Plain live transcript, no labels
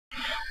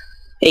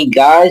Hey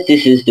guys,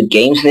 this is the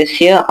Gamesness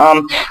here.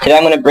 Today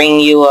I'm going to bring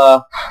you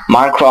a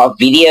Minecraft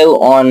video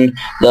on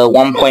the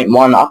 1.1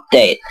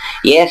 update.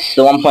 Yes,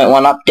 the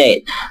 1.1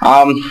 update.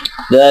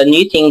 The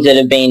new things that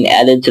have been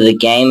added to the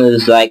game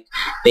is like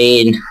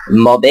being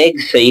mob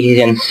eggs, so you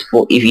can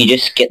if you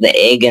just get the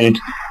egg and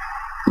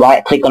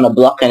right click on a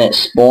block and it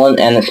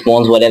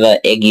spawns whatever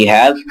egg you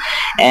have,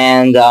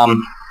 and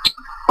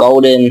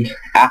golden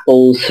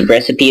apples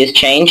recipe has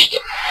changed.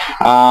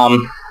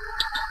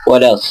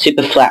 What else?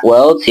 Super flat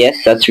worlds,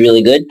 yes, that's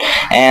really good.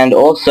 And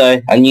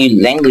also a new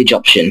language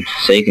option,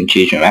 so you can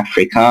choose from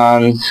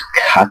Afrikaans,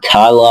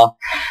 Catalan,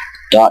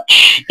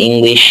 Dutch,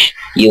 English,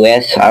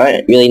 US. I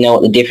don't really know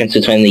what the difference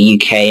between the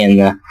UK and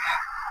the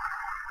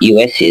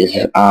US is,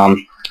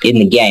 in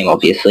the game,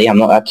 obviously. I'm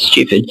not that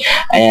stupid.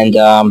 And,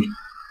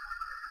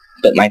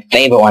 but my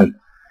favorite one,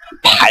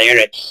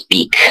 Pirate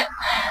Speak.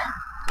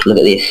 Look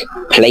at this.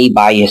 Play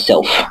by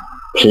yourself.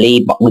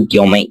 Play with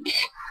your mates.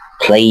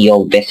 Play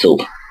your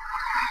vessel.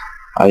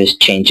 I'll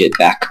just change it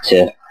back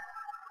to,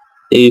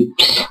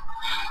 oops,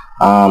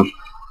 I'll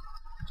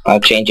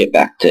change it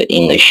back to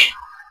English.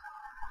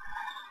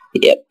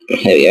 Yep,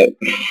 there we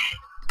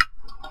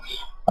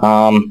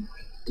go.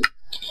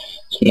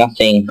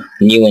 Nothing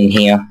new in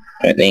here,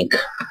 I don't think.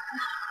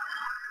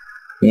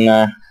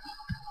 No.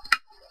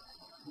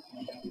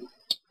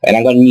 And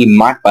I got a new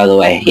mic, by the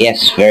way.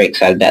 Yes, very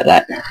excited about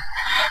that.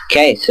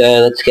 Okay, so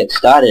let's get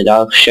started.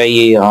 I'll show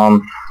you,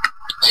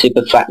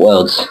 super flat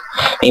worlds.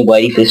 I've been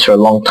waiting for this for a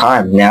long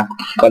time now.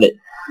 Got it.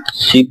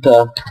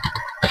 Super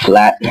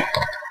flat.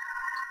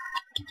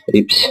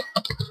 Oops.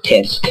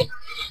 Test.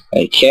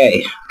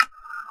 Okay.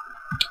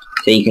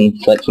 So you can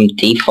select from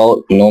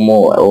default,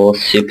 normal, or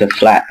super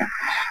flat.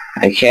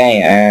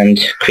 Okay, and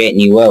create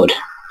new world.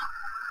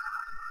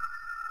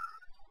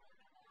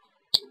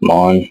 Come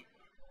on.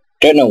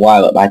 Don't know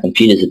why, but my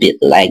computer's a bit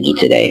laggy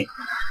today.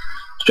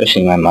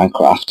 Especially my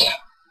Minecraft.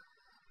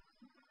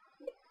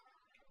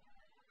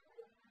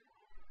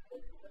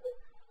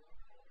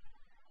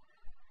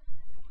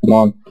 Come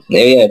on.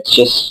 There we go. It's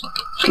just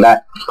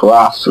flat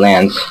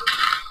grasslands.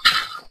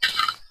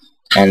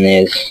 And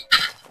there's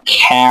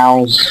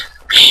cows,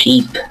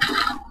 sheep,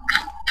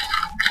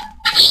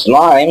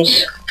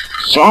 slimes.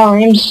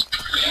 Slimes?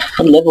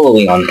 What level are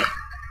we on?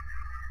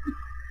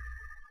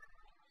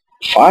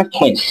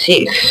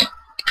 5.6.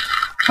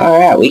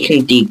 Alright, we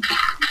can dig.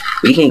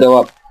 We can go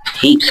up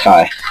heaps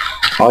high.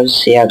 I'll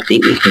just see how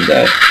deep we can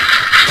go.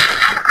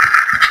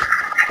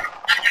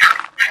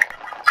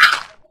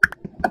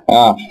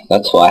 Ah,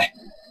 that's why.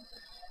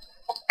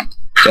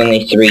 It's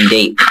only 3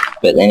 deep,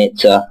 but then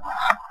it's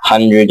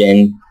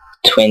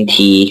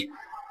 120...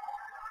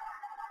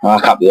 Oh,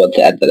 I can't be able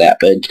to add to that,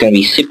 but it's going to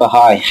be super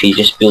high if you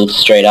just build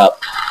straight up.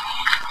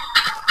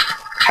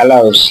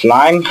 Hello,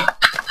 slime?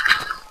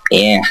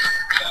 Yeah.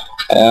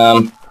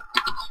 The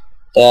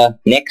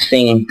next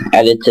thing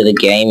added to the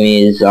game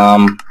is,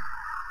 wait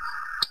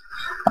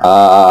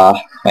a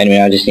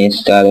minute, I just need to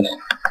start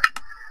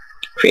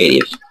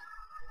creative.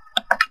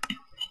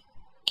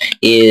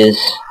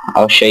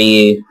 I'll show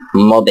you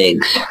mob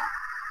eggs.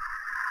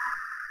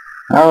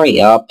 Hurry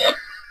up.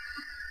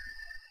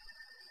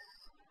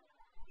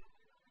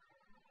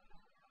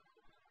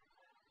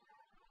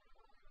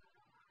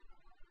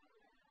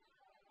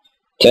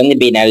 It's only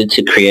been added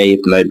to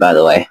creative mode, by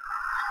the way.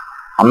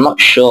 I'm not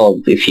sure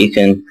if you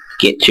can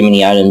get too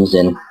many items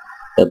and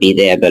they'll be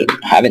there, but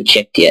I haven't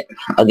checked yet.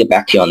 I'll get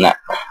back to you on that.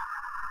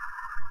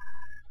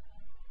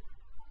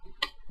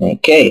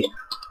 Okay.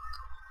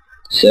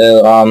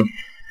 So,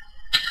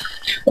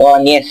 oh,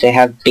 and yes, they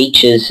have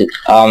beaches,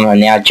 are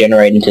now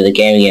generated into the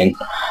game again.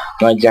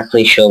 I'm not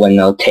exactly sure when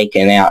they'll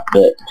taken out,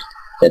 but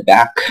they're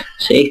back.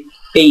 See?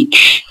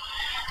 Beach.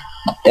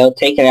 They were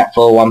taken out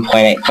for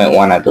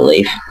 1.8.1, I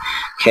believe.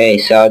 Okay,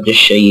 so I'll just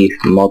show you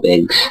mob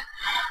eggs.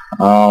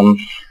 They're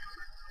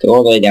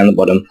all the way down the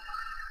bottom.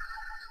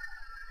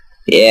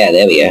 Yeah,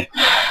 there we go.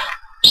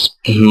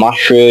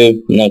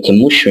 Mushroom, no, it's a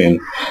mushroom.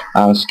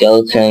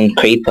 Skeleton,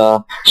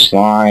 creeper,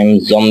 slime,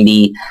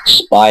 zombie,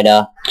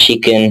 spider,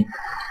 chicken,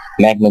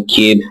 magma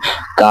cube,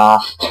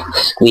 ghast,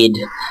 squid,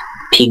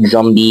 pig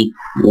zombie,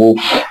 wolf,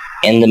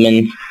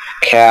 enderman,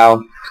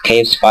 cow,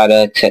 cave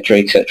spider, etc,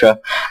 etc.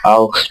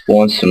 I'll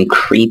spawn some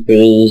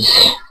creepers,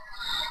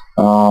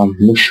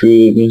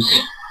 mushrooms,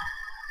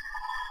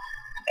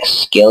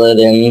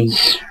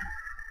 skeletons,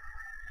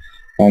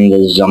 and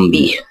the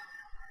zombie.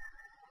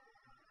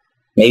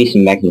 Maybe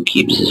some magma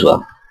cubes as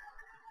well.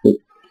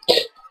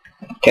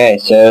 Okay,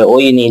 so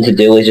all you need to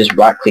do is just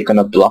right click on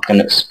a block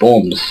and it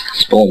spawns,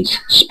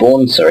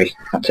 sorry,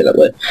 can't say that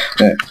word.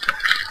 No.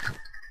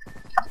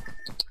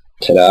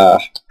 Ta-da.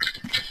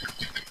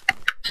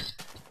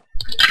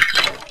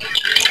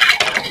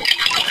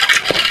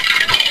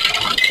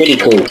 Pretty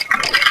cool.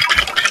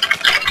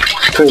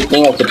 I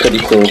think that's a pretty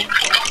cool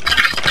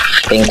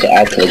thing to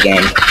add to the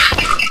game.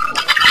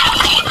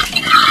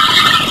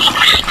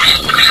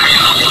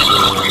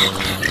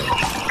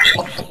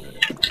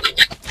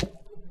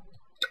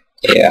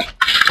 Yeah,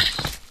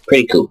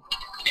 pretty cool.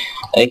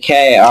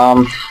 Okay,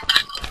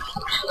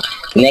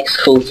 The next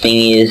cool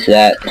thing is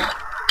that,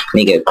 let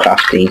me go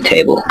crafting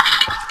table,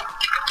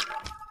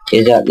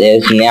 is that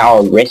there's now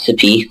a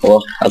recipe,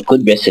 or a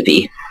good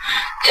recipe,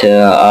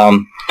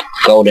 to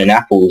golden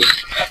apples.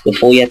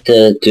 Before you had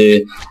to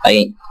do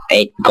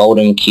 8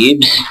 golden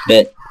cubes,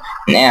 but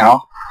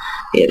now,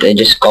 yeah, they're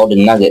just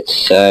golden nuggets,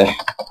 so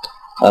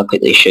I'll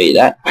quickly show you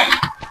that.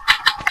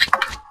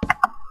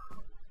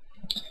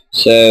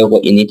 So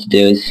what you need to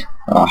do is,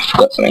 oh, I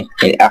forgot something,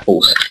 you need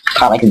apples.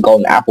 Can't make a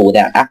golden apple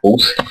without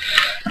apples.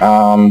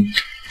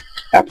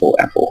 Apple,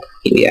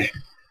 here we go.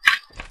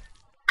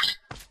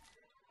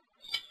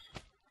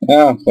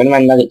 Oh, where did my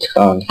nuggets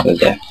go? There we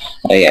go.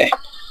 Okay,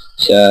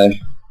 so,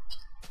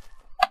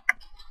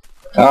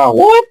 oh,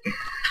 what?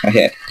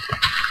 Okay,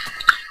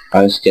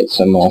 I'll just get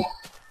some more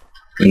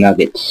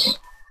nuggets.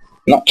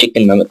 Not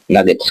chicken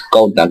nuggets,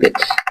 gold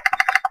nuggets.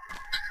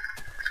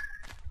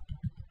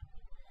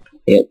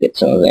 Yep, get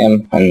some of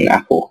them, and an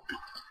apple.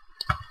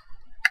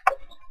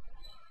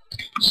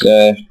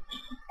 So,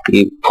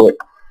 you put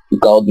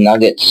gold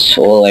nuggets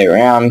all the way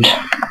around,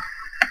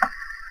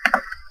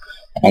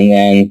 and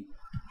then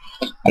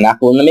an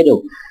apple in the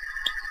middle.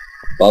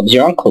 Bob's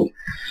your uncle.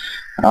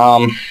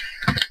 The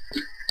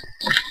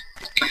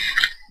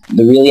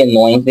really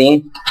annoying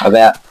thing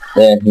about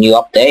the new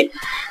update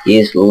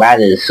is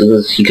ladders,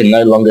 because you can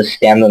no longer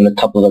stand on the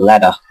top of a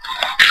ladder.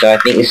 So I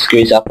think this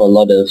screws up a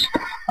lot of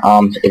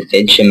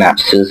adventure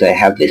maps as they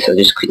have this. I'll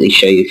just quickly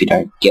show you if you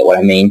don't get what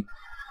I mean.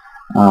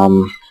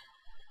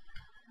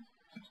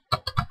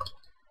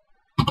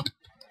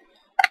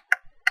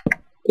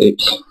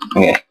 Oops.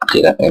 Okay,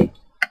 do that then.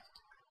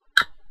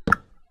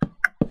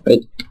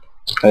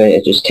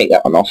 Okay, just take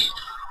that one off.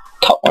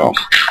 Top one off.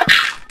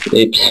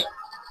 Oops.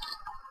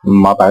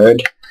 My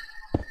bad.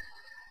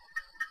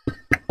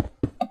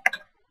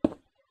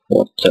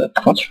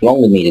 What's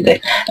wrong with me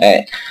today?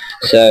 Okay,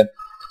 so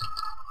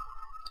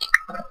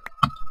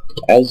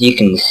as you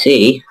can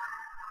see,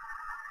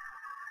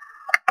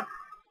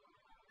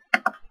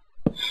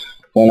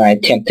 when I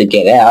attempt to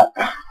get out,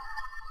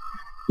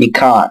 you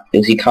can't,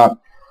 because you can't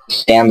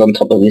stand on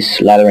top of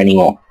this ladder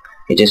anymore.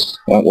 It just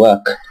won't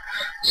work.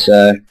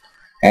 So,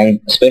 and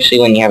especially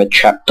when you have a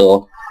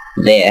trapdoor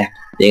there,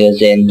 because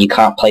then you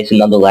can't place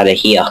another ladder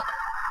here.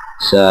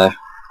 So,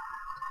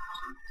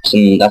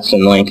 that's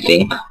an annoying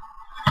thing.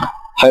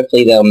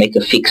 Hopefully they'll make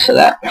a fix for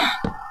that.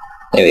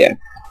 There we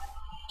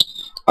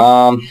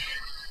go.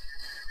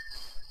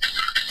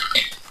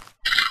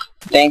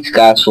 Thanks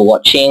guys for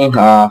watching.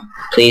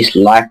 Please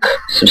like,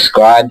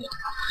 subscribe,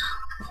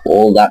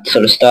 all that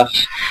sort of stuff,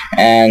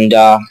 and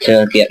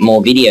to get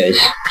more videos.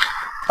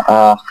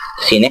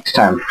 See you next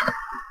time.